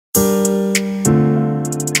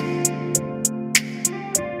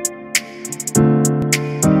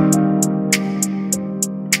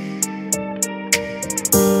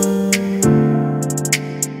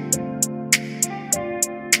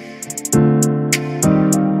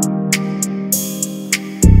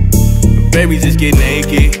Baby, just get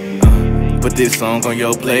naked. Put this song on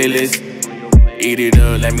your playlist. Eat it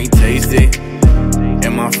up, let me taste it.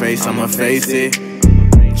 In my face, I'ma face it.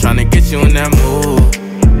 Tryna get you in that mood.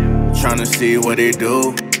 Tryna see what it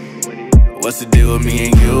do. What's the deal with me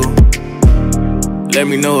and you? Let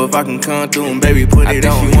me know if I can come through and baby put it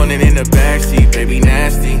on. She want it in the backseat, baby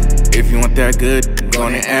nasty. If you want that good, go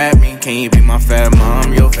on and at me. Can you be my fat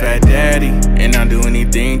mom, your fat daddy? And I'll do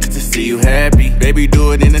anything just to see you happy. Baby,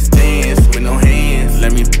 do it in the stands with no hands.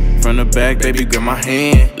 Let me from the back, baby, grab my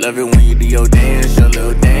hand. Love it when you do your dance, your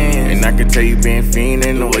little dance. And I can tell you been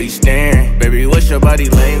fiending the way you staring. Baby, what's your body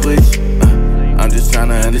language? I'm just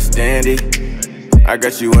tryna understand it. I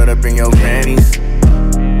got you wet up in your panties.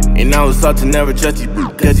 And I was taught to never trust you,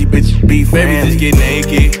 cause you bitches be family. Baby, just get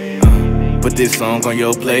naked. Put this song on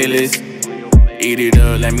your playlist. Eat it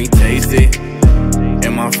up, let me taste it.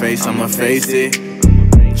 In my face, I'ma face it.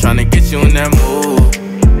 Tryna get you in that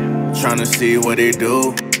mood. Tryna see what it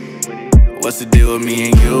do. What's the deal with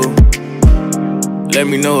me and you? Let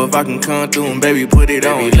me know if I can come through and baby put it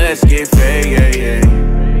on. Baby, let's get fade, yeah, yeah.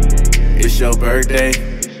 It's your birthday.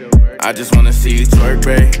 I just wanna see you twerk,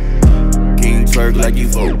 babe. Can you twerk like you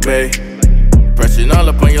folk, babe? Pressing all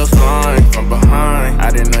up on your spine from behind. I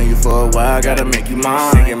didn't know you for a while, gotta make you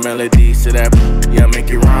mine. Singing melodies to that, yeah, make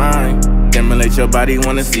it rhyme. Stimulate your body,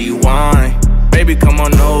 wanna see you whine. Baby, come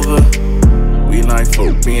on over. We like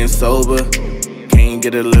folk being sober. Can you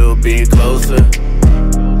get a little bit closer?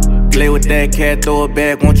 Play with that cat, throw it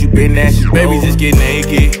back, won't you bend that shit? Baby, just get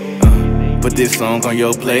naked. Put this song on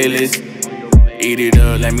your playlist. Eat it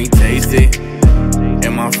up, let me taste it.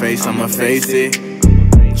 In my face, I'ma face it.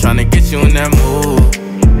 Tryna get you in that mood.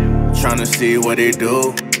 Tryna see what it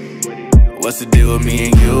do. What's the deal with me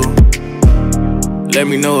and you? Let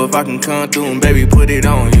me know if I can come through and baby put it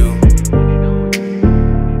on you.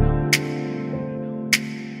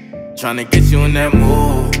 Tryna get you in that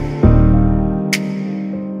mood.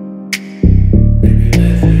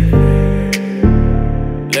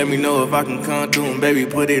 Let me know if I can come through and baby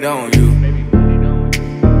put it on you.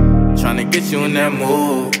 Tryna get you in that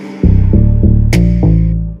mood.